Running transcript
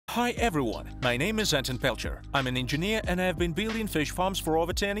Hi everyone, my name is Anton Pelcher. I'm an engineer and I have been building fish farms for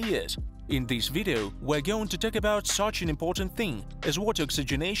over 10 years. In this video, we're going to talk about such an important thing as water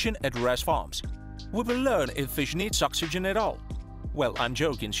oxygenation at RAS farms. We will learn if fish needs oxygen at all. Well, I'm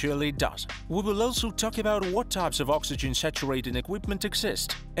joking, surely it does. We will also talk about what types of oxygen saturating equipment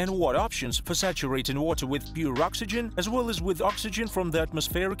exist and what options for saturating water with pure oxygen as well as with oxygen from the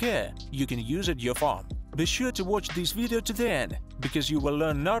atmospheric air you can use at your farm. Be sure to watch this video to the end, because you will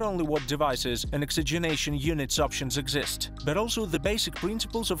learn not only what devices and oxygenation units options exist, but also the basic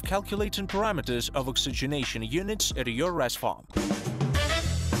principles of calculating parameters of oxygenation units at your RAS farm.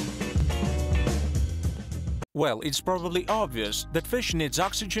 Well, it's probably obvious that fish needs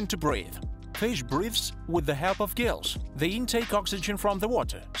oxygen to breathe. Fish breathes with the help of gills. They intake oxygen from the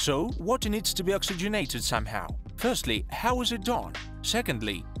water, so water needs to be oxygenated somehow. Firstly, how is it done?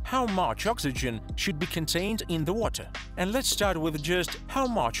 Secondly, how much oxygen should be contained in the water? And let's start with just how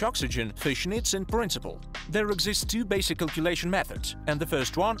much oxygen fish needs in principle. There exist two basic calculation methods, and the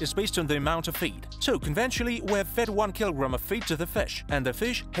first one is based on the amount of feed. So conventionally, we have fed 1 kilogram of feed to the fish, and the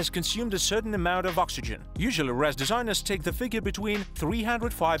fish has consumed a certain amount of oxygen. Usually, RAS designers take the figure between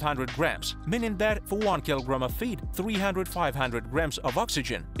 300–500 grams, meaning that for 1 kilogram of feed, 300–500 grams of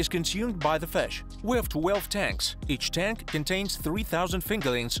oxygen is consumed by the fish. We have 12 tanks. Each tank contains 3,000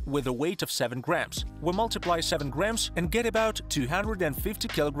 fingerlings with a weight of 7 grams. We multiply 7 grams and get about 250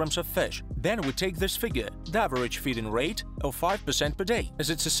 kilograms of fish. Then we take this figure, the average feeding rate of 5% per day, as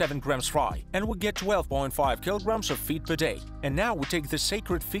it's a 7 grams fry, and we get 12.5 kilograms of feed per day. And now we take the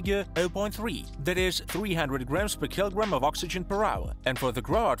sacred figure 0.3, that is 300 grams per kilogram of oxygen per hour. And for the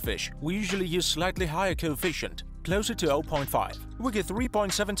grow-out fish, we usually use slightly higher coefficient, closer to 0.5. We get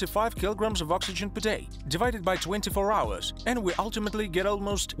 3.75 kilograms of oxygen per day, divided by 24 hours, and we ultimately get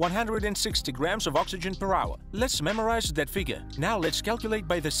almost 160 grams of oxygen per hour. Let's memorize that figure. Now let's calculate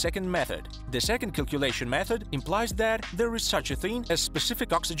by the second method. The second calculation method implies that there is such a thing as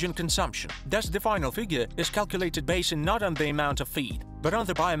specific oxygen consumption. Thus, the final figure is calculated based not on the amount of feed, but on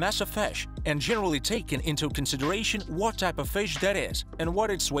the biomass of fish, and generally taking into consideration what type of fish that is and what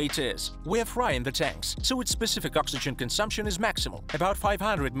its weight is. We have fry in the tanks, so its specific oxygen consumption is maximal, about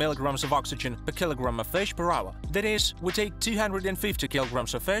 500 milligrams of oxygen per kilogram of fish per hour. That is, we take 250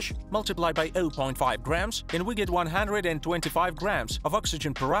 kilograms of fish, multiply by 0.5 grams, and we get 125 grams of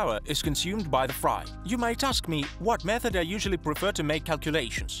oxygen per hour is consumed by the fry. You might ask me what method I usually prefer to make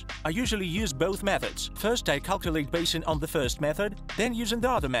calculations. I usually use both methods. First, I calculate based on the first method, then using the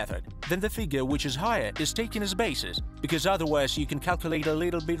other method. Then the figure which is higher is taken as basis, because otherwise you can calculate a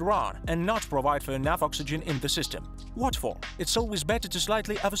little bit wrong and not provide for enough oxygen in the system. What for? It's always better to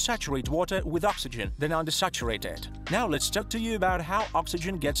slightly oversaturate water with oxygen than undersaturate it. Now let's talk to you about how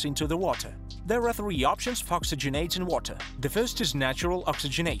oxygen gets into the water. There are 3 options for oxygenating water. The first is natural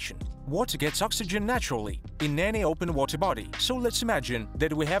oxygenation. Water gets oxygen naturally in any open water body. So let's imagine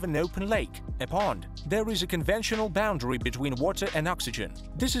that we have an open lake, a pond. There is a conventional boundary between water and oxygen.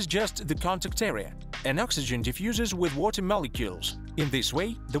 This is just the contact area, and oxygen diffuses with water molecules. In this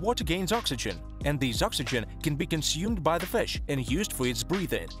way, the water gains oxygen, and this oxygen can be consumed by the fish and used for its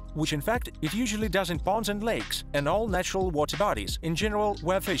breathing, which in fact it usually does in ponds and lakes and all natural water bodies, in general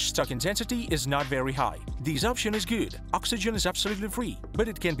where fish stock intensity is not very high. This option is good. Oxygen is absolutely free, but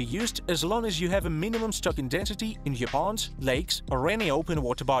it can be used as long as you have a minimum stock intensity in your ponds, lakes, or any open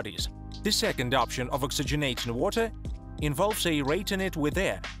water bodies. The second option of oxygenating water involves aerating it with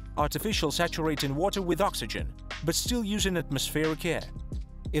air, artificial saturating water with oxygen, but still using atmospheric air.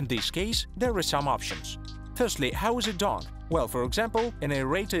 In this case, there are some options. Firstly, how is it done? Well, for example, an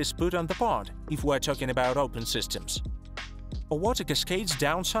aerator is put on the pond, if we're talking about open systems. Or water cascades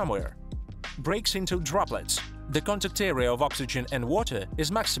down somewhere, breaks into droplets. The contact area of oxygen and water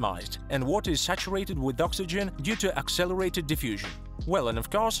is maximized, and water is saturated with oxygen due to accelerated diffusion. Well, and of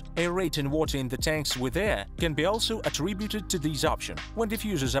course, aerating water in the tanks with air can be also attributed to this option. When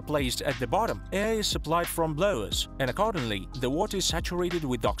diffusers are placed at the bottom, air is supplied from blowers, and accordingly, the water is saturated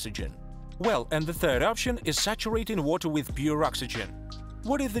with oxygen. Well, and the third option is saturating water with pure oxygen.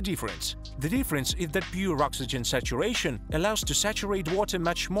 What is the difference? The difference is that pure oxygen saturation allows to saturate water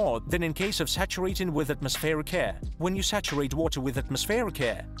much more than in case of saturating with atmospheric air. When you saturate water with atmospheric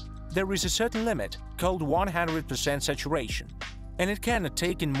air, there is a certain limit, called 100% saturation, and it cannot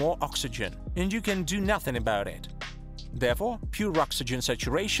take in more oxygen, and you can do nothing about it. Therefore, pure oxygen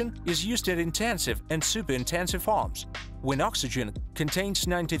saturation is used at intensive and super-intensive farms. When oxygen contains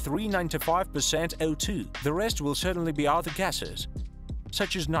 93–95% O2, the rest will certainly be other gases,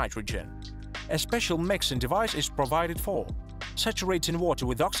 such as nitrogen. A special mixing device is provided for, saturating water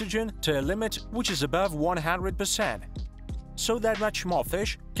with oxygen to a limit which is above 100%. so that much more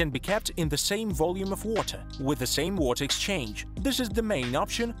fish can be kept in the same volume of water, with the same water exchange. This is the main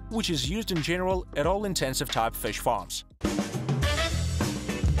option, which is used in general at all intensive-type fish farms.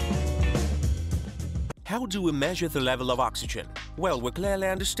 How do we measure the level of oxygen? Well, we clearly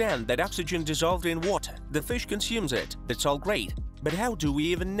understand that oxygen dissolved in water. The fish consumes it, that's all great. But how do we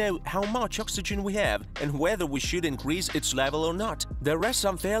even know how much oxygen we have and whether we should increase its level or not? There are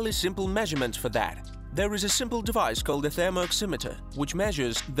some fairly simple measurements for that. There is a simple device called a thermoximeter, which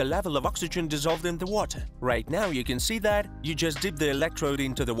measures the level of oxygen dissolved in the water. Right now you can see that you just dip the electrode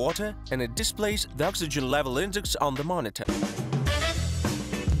into the water and it displays the oxygen level index on the monitor.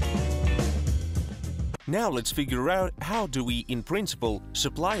 Now let's figure out how do we, in principle,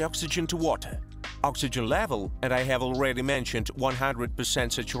 supply oxygen to water. Oxygen level, and I have already mentioned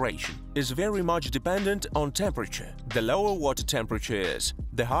 100% saturation, is very much dependent on temperature. The lower water temperature is,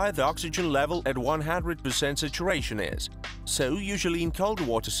 the higher the oxygen level at 100% saturation is. So, usually in cold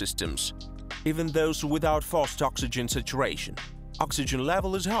water systems, even those without forced oxygen saturation, oxygen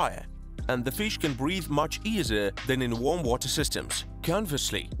level is higher, and the fish can breathe much easier than in warm water systems.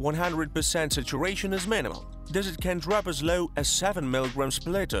 Conversely, 100% saturation is minimal, thus it can drop as low as 7 mg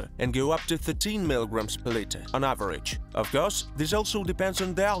per liter and go up to 13 mg per liter on average. Of course, this also depends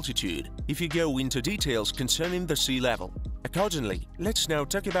on the altitude, if you go into details concerning the sea level. Accordingly, let's now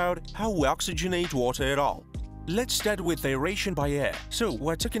talk about how we oxygenate water at all. Let's start with aeration by air. So,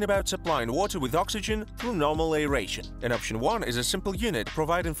 we're talking about supplying water with oxygen through normal aeration. And option 1 is a simple unit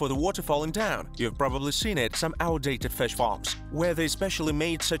providing for the water falling down. You've probably seen it at some outdated fish farms, where they specially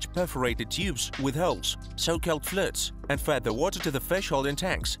made such perforated tubes with holes, so-called flutes, and fed the water to the fish holding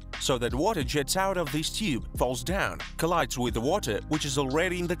tanks, so that water jets out of this tube, falls down, collides with the water which is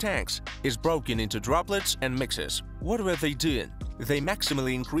already in the tanks, is broken into droplets and mixes. What were they doing? They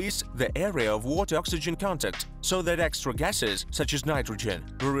maximally increased the area of water-oxygen contact so that extra gases, such as nitrogen,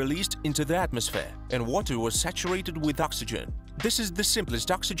 were released into the atmosphere and water was saturated with oxygen. This is the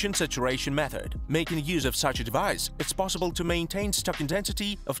simplest oxygen saturation method. Making use of such a device, it's possible to maintain stocking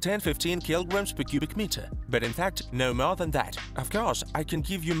density of 10–15 kg per cubic meter, but in fact, no more than that. Of course, I can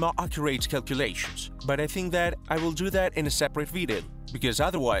give you more accurate calculations, but I think that I will do that in a separate video, because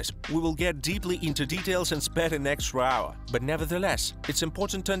otherwise we will get deeply into details and spend an extra hour. But nevertheless, it's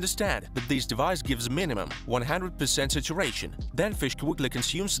important to understand that this device gives minimum 100% saturation. Then fish quickly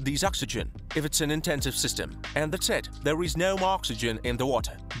consumes this oxygen, if it's an intensive system. And that's it, there is no more oxygen in the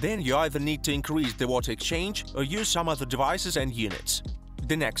water. Then you either need to increase the water exchange or use some other devices and units.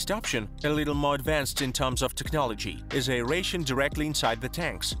 The next option, a little more advanced in terms of technology, is aeration directly inside the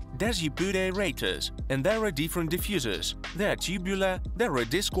tanks. Thus you put aerators, and there are different diffusers. There are tubular, there are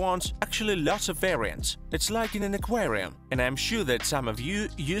disc ones, actually lots of variants. It's like in an aquarium, and I'm sure that some of you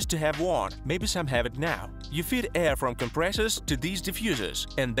used to have one, maybe some have it now. You feed air from compressors to these diffusers,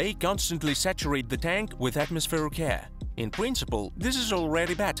 and they constantly saturate the tank with atmospheric air. In principle, this is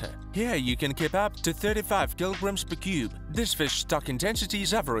already better. Here you can keep up to 35 kg per cube. This fish stock intensity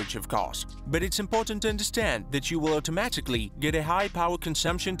is average, of course, but it's important to understand that you will automatically get a high power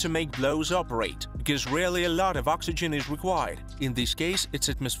consumption to make blows operate, because rarely a lot of oxygen is required. In this case, it's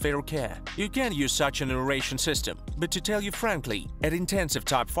atmospheric air. You can use such an aeration system, but to tell you frankly, at intensive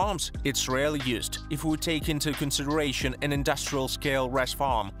type farms, it's rarely used. If we take into consideration an industrial scale RAS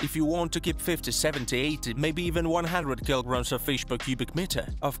farm, if you want to keep 50, 70, 80, maybe even 100 kg of fish per cubic meter,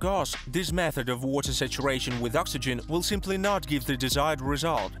 of course, this method of water saturation with oxygen will simply not give the desired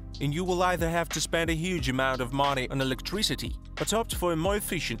result, and you will either have to spend a huge amount of money on electricity or opt for a more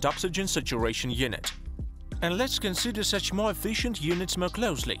efficient oxygen saturation unit. And let's consider such more efficient units more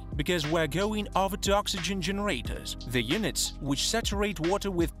closely, because we're going over to oxygen generators, the units which saturate water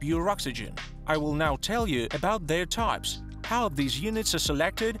with pure oxygen. I will now tell you about their types, how these units are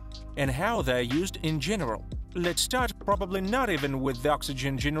selected, and how they're used in general. Let's start probably not even with the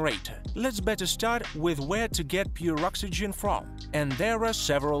oxygen generator. Let's better start with where to get pure oxygen from, and there are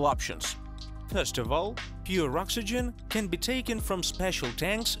several options. First of all, pure oxygen can be taken from special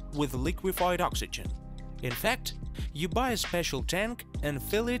tanks with liquefied oxygen. In fact, you buy a special tank and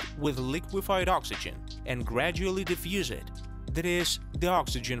fill it with liquefied oxygen and gradually diffuse it. That is, the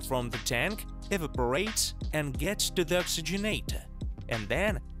oxygen from the tank evaporates and gets to the oxygenator, and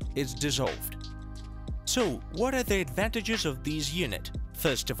then it's dissolved. So, what are the advantages of this unit?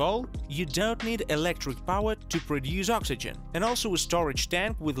 First of all, you don't need electric power to produce oxygen, and also a storage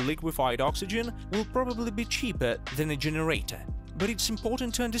tank with liquefied oxygen will probably be cheaper than a generator. But it's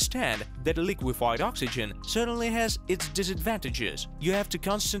important to understand that liquefied oxygen certainly has its disadvantages. You have to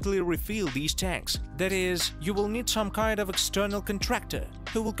constantly refill these tanks. That is, you will need some kind of external contractor.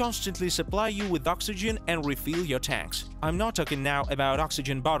 who will constantly supply you with oxygen and refill your tanks. I'm not talking now about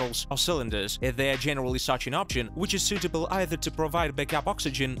oxygen bottles or cylinders, as they are generally such an option which is suitable either to provide backup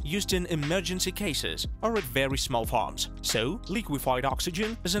oxygen used in emergency cases or at very small farms. So, liquefied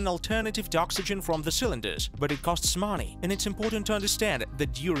oxygen is an alternative to oxygen from the cylinders, but it costs money, and it's important to understand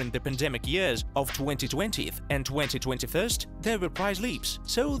that during the pandemic years of 2020 and 2021, there were price leaps,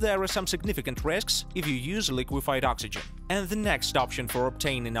 so there are some significant risks if you use liquefied oxygen. And the next option for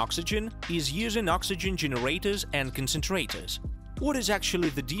obtaining oxygen is using oxygen generators and concentrators. What is actually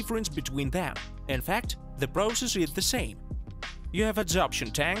the difference between them? In fact, the process is the same. You have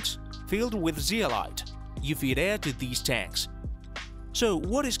adsorption tanks filled with zeolite. You feed air to these tanks. So,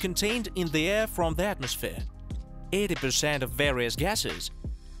 what is contained in the air from the atmosphere? 80% of various gases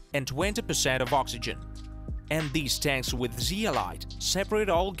and 20% of oxygen. And these tanks with zeolite separate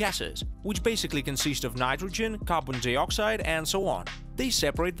all gases, which basically consist of nitrogen, carbon dioxide, and so on. They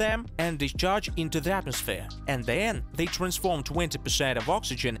separate them and discharge into the atmosphere, and then they transform 20% of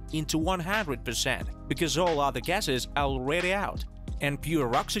oxygen into 100% because all other gases are already out. And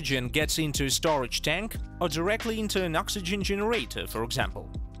pure oxygen gets into a storage tank or directly into an oxygen generator, for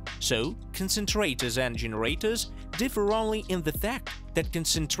example. So, concentrators and generators differ only in the fact that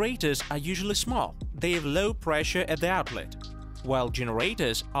concentrators are usually small, they have low pressure at the outlet, while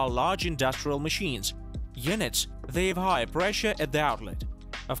generators are large industrial machines. Units, they have higher pressure at the outlet.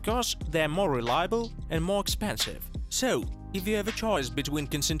 Of course, they are more reliable and more expensive. So, if you have a choice between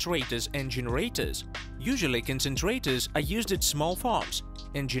concentrators and generators, usually concentrators are used at small farms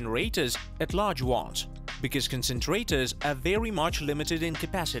and generators at large ones, because concentrators are very much limited in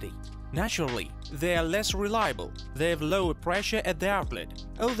capacity. Naturally, they are less reliable, they have lower pressure at the outlet,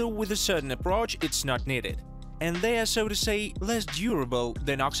 although with a certain approach it's not needed. And they are, so to say, less durable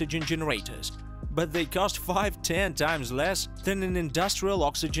than oxygen generators, but they cost 5–10 times less than an industrial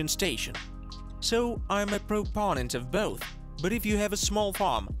oxygen station. So I'm a proponent of both, but if you have a small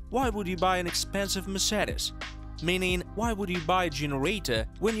farm, why would you buy an expensive Mercedes? Meaning, why would you buy a generator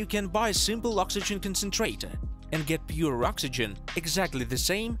when you can buy a simple oxygen concentrator and get pure oxygen exactly the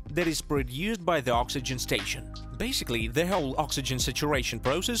same that is produced by the oxygen station? Basically, the whole oxygen saturation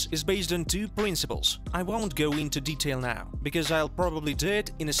process is based on two principles. I won't go into detail now, because I'll probably do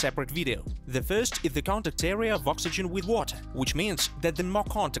it in a separate video. The first is the contact area of oxygen with water, which means that the more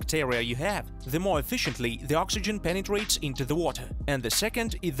contact area you have, the more efficiently the oxygen penetrates into the water. And the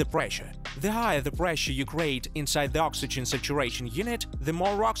second is the pressure. The higher the pressure you create inside the oxygen saturation unit, the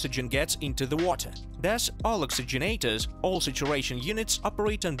more oxygen gets into the water. Thus, all oxygenators, all saturation units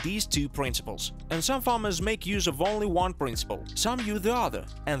operate on these two principles. And some farmers make use of only one principle, some use the other,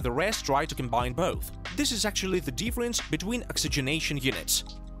 and the rest try to combine both. This is actually the difference between oxygenation units.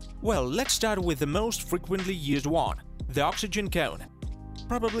 Well, let's start with the most frequently used one, the oxygen cone.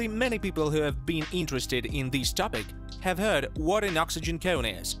 Probably many people who have been interested in this topic have heard what an oxygen cone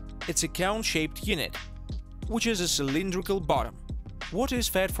is. It's a cone-shaped unit, which has a cylindrical bottom. Water is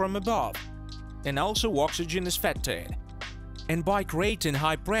fed from above, and also oxygen is fed to it. And by creating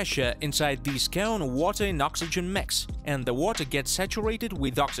high pressure inside this cone, water and oxygen mix, and the water gets saturated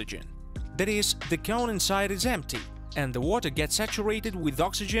with oxygen. That is, the cone inside is empty, and the water gets saturated with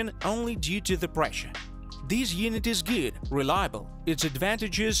oxygen only due to the pressure. This unit is good, reliable. Its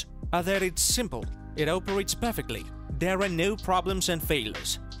advantages are that it's simple, it operates perfectly, there are no problems and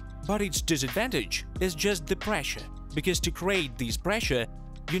failures. But its disadvantage is just the pressure, because to create this pressure,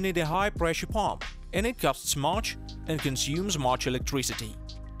 you need a high-pressure pump, and it costs much and consumes much electricity.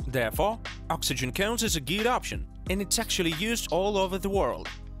 Therefore, oxygen cones is a good option, and it's actually used all over the world.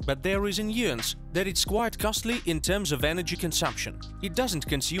 But there is a nuance that it's quite costly in terms of energy consumption. It doesn't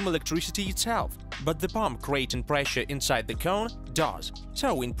consume electricity itself, but the pump creating pressure inside the cone does.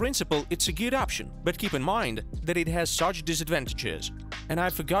 So, in principle, it's a good option, but keep in mind that it has such disadvantages. And I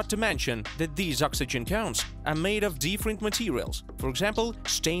forgot to mention that these oxygen cones are made of different materials, for example,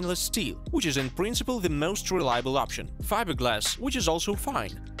 stainless steel, which is in principle the most reliable option, fiberglass, which is also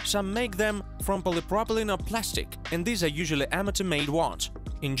fine. Some make them from polypropylene or plastic, and these are usually amateur-made ones.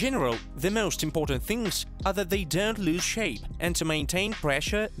 In general, the most important things are that they don't lose shape and to maintain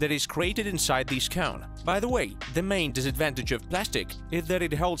pressure that is created inside this cone. By the way, the main disadvantage of plastic is that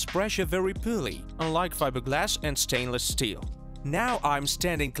it holds pressure very poorly, unlike fiberglass and stainless steel. Now I'm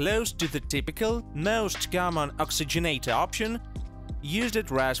standing close to the typical, most common oxygenator option used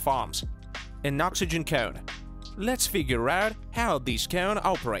at RAS farms, an oxygen cone. Let's figure out how this cone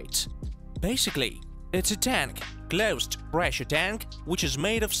operates. Basically, it's a tank, closed pressure tank, which is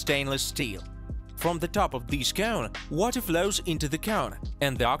made of stainless steel. From the top of this cone, water flows into the cone,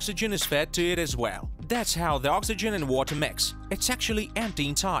 and the oxygen is fed to it as well. That's how the oxygen and water mix. It's actually empty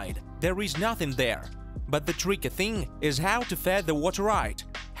inside. There is nothing there. But the tricky thing is how to feed the water right,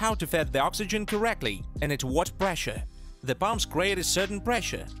 how to feed the oxygen correctly, and at what pressure. The pumps create a certain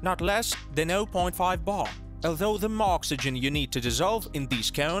pressure, not less than 0.5 bar. Although the more oxygen you need to dissolve in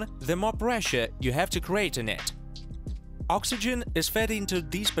this cone, the more pressure you have to create in it. Oxygen is fed into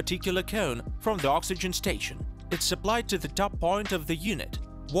this particular cone from the oxygen station. It's supplied to the top point of the unit.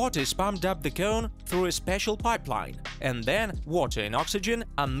 Water is pumped up the cone through a special pipeline, and then water and oxygen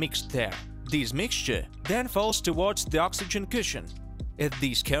are mixed there. This mixture then falls towards the oxygen cushion.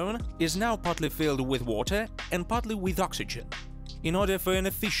 This cone is now partly filled with water and partly with oxygen. In order for an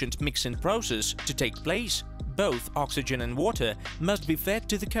efficient mixing process to take place, both oxygen and water must be fed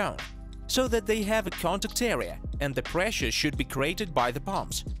to the cone, so that they have a contact area, and the pressure should be created by the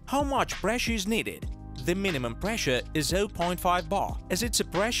pumps. How much pressure is needed? The minimum pressure is 0.5 bar, as it's a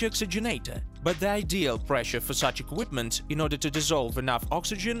pressure oxygenator, but the ideal pressure for such equipment in order to dissolve enough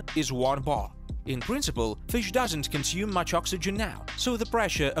oxygen is 1 bar. In principle, fish doesn't consume much oxygen now, so the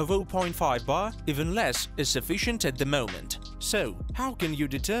pressure of 0.5 bar, even less, is sufficient at the moment. So, how can you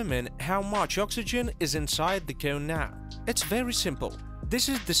determine how much oxygen is inside the cone now? It's very simple. This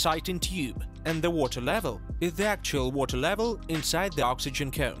is the sighting tube, and the water level is the actual water level inside the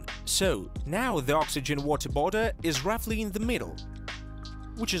oxygen cone. So, now the oxygen-water border is roughly in the middle,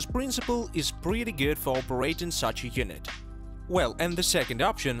 which in principle is pretty good for operating such a unit. Well, and the second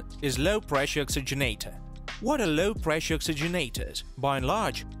option is low-pressure oxygenator. What are low-pressure oxygenators? By and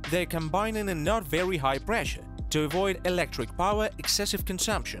large, they're combining a not very high pressure to avoid electric power excessive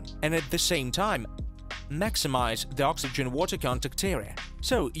consumption and at the same time maximize the oxygen-water contact area.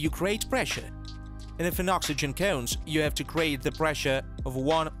 So you create pressure. And if in oxygen cones you have to create the pressure of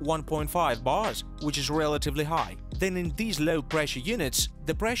 1.5 bars, which is relatively high, then in these low-pressure units,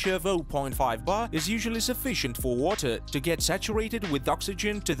 the pressure of 0.5 bar is usually sufficient for water to get saturated with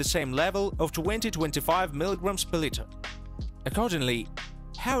oxygen to the same level of 20–25 milligrams per liter. Accordingly,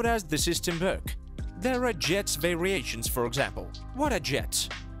 how does the system work? There are jets variations, for example. What are jets?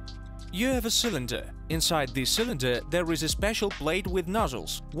 You have a cylinder. Inside this cylinder there is a special plate with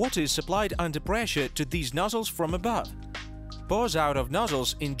nozzles. Water is supplied under pressure to these nozzles from above. Pours out of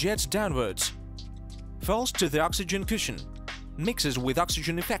nozzles in jets downwards. Falls to the oxygen cushion. Mixes with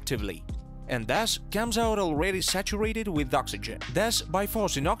oxygen effectively. And thus comes out already saturated with oxygen. Thus, by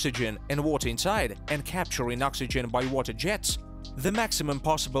forcing oxygen and water inside and capturing oxygen by water jets, the maximum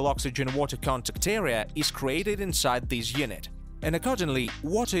possible oxygen-water contact area is created inside this unit. And accordingly,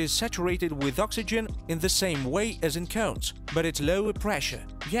 water is saturated with oxygen in the same way as in cones, but at lower pressure.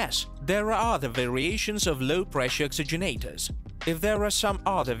 Yes, there are other variations of low-pressure oxygenators. If there are some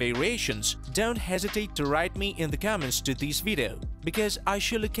other variations, don't hesitate to write me in the comments to this video, because I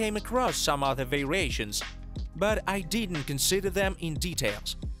surely came across some other variations, but I didn't consider them in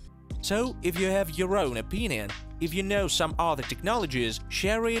details. So, if you have your own opinion, if you know some other technologies,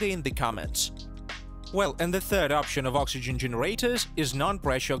 share it in the comments. Well, and the third option of oxygen generators is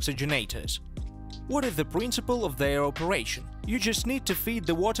non-pressure oxygenators. What is the principle of their operation? You just need to feed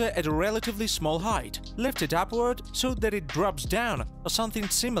the water at a relatively small height, lift it upward so that it drops down or something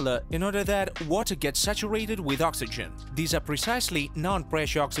similar in order that water gets saturated with oxygen. These are precisely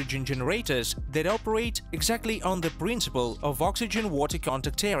non-pressure oxygen generators that operate exactly on the principle of oxygen-water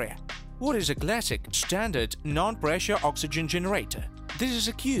contact area. What is a classic, standard, non-pressure oxygen generator? This is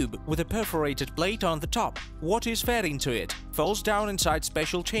a cube with a perforated plate on the top. Water is fed into it, falls down inside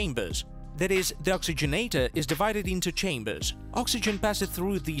special chambers. That is, the oxygenator is divided into chambers. Oxygen passes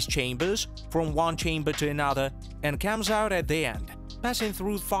through these chambers, from one chamber to another, and comes out at the end. Passing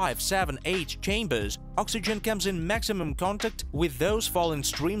through 5, 7, 8 chambers, oxygen comes in maximum contact with those falling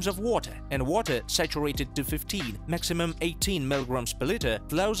streams of water, and water, saturated to 15, maximum 18 milligrams per liter,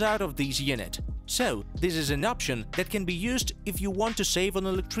 flows out of this unit. So, this is an option that can be used if you want to save on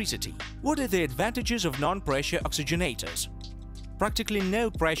electricity. What are the advantages of non-pressure oxygenators? Practically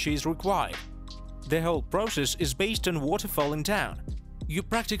no pressure is required. The whole process is based on water falling down. You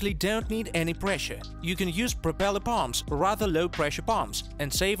practically don't need any pressure. You can use propeller pumps or rather low-pressure pumps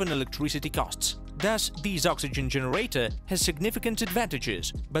and save on electricity costs. Thus, this oxygen generator has significant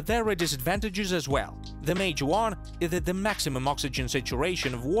advantages, but there are disadvantages as well. The major one is that the maximum oxygen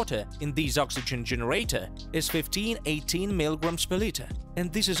saturation of water in this oxygen generator is 15–18 milligrams per liter,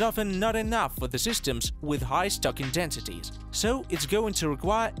 and this is often not enough for the systems with high stocking densities. So it's going to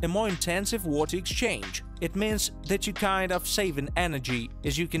require a more intensive water exchange. It means that you kind of saving energy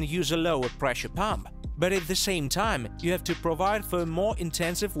as you can use a lower pressure pump. But at the same time, you have to provide for a more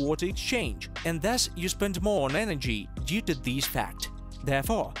intensive water exchange, and thus you spend more on energy due to this fact.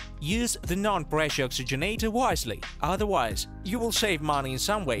 Therefore, use the non-pressure oxygenator wisely, otherwise you will save money in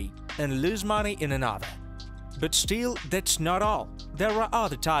some way and lose money in another. But still, that's not all. There are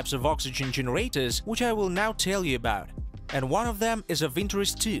other types of oxygen generators which I will now tell you about. And one of them is of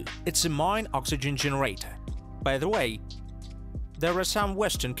interest too. It's a mine oxygen generator. By the way, there are some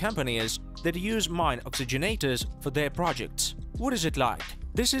Western companies that use mine oxygenators for their projects. What is it like?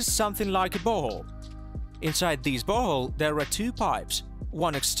 This is something like a borehole. Inside this borehole there are two pipes,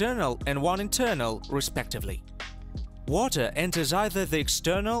 one external and one internal, respectively. Water enters either the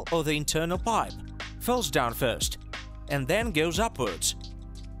external or the internal pipe, falls down first, and then goes upwards,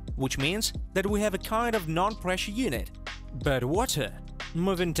 which means that we have a kind of non-pressure unit. But water,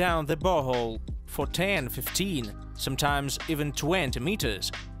 moving down the borehole for 10, 15, sometimes even 20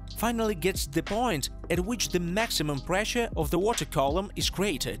 meters, finally gets the point at which the maximum pressure of the water column is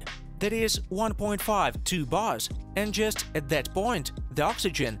created. That is 1.52 bars, and just at that point the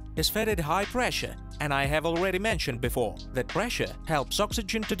oxygen is fed at high pressure, and I have already mentioned before that pressure helps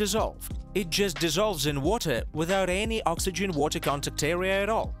oxygen to dissolve. It just dissolves in water without any oxygen-water contact area at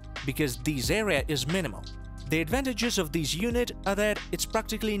all, because this area is minimal. The advantages of this unit are that it's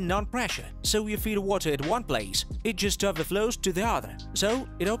practically non-pressure, so you feed water at one place, it just overflows to the other, so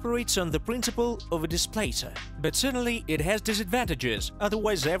it operates on the principle of a displacer. But certainly it has disadvantages,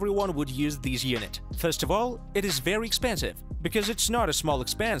 otherwise everyone would use this unit. First of all, it is very expensive, because it's not a small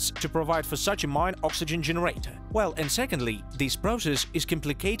expense to provide for such a mine oxygen generator. Well, and secondly, this process is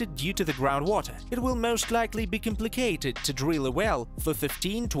complicated due to the groundwater. It will most likely be complicated to drill a well for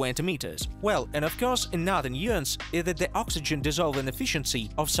 15-20 meters. Well, and of course another nuance is that the oxygen dissolving efficiency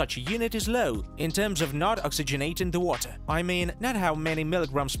of such a unit is low in terms of not oxygenating the water. I mean, not how many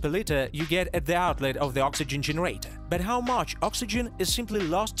milligrams per liter you get at the outlet of the oxygen generator, but how much oxygen is simply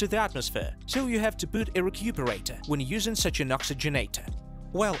lost to the atmosphere, so you have to put a recuperator when using such an oxygenator.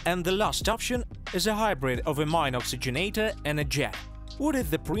 Well, and the last option is a hybrid of a mine oxygenator and a jet. What is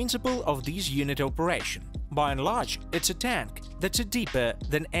the principle of this unit operation? By and large, it's a tank that's deeper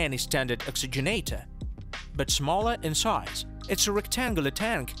than any standard oxygenator, but smaller in size. It's a rectangular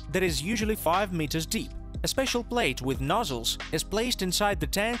tank that is usually 5 meters deep. A special plate with nozzles is placed inside the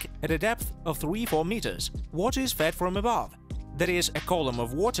tank at a depth of 3-4 meters. Water is fed from above. That is, a column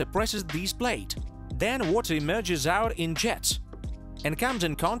of water presses this plate. Then water emerges out in jets and comes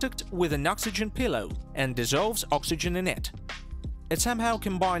in contact with an oxygen pillow and dissolves oxygen in it. It somehow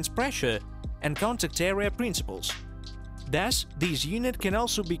combines pressure and contact area principles. Thus, this unit can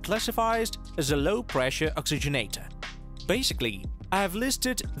also be classified as a low-pressure oxygenator. Basically, I have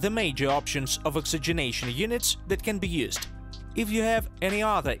listed the major options of oxygenation units that can be used. If you have any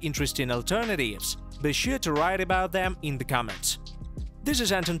other interesting alternatives, be sure to write about them in the comments. This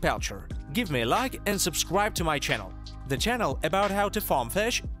is Anton Pelcher. Give me a like and subscribe to my channel, the channel about how to farm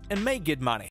fish and make good money.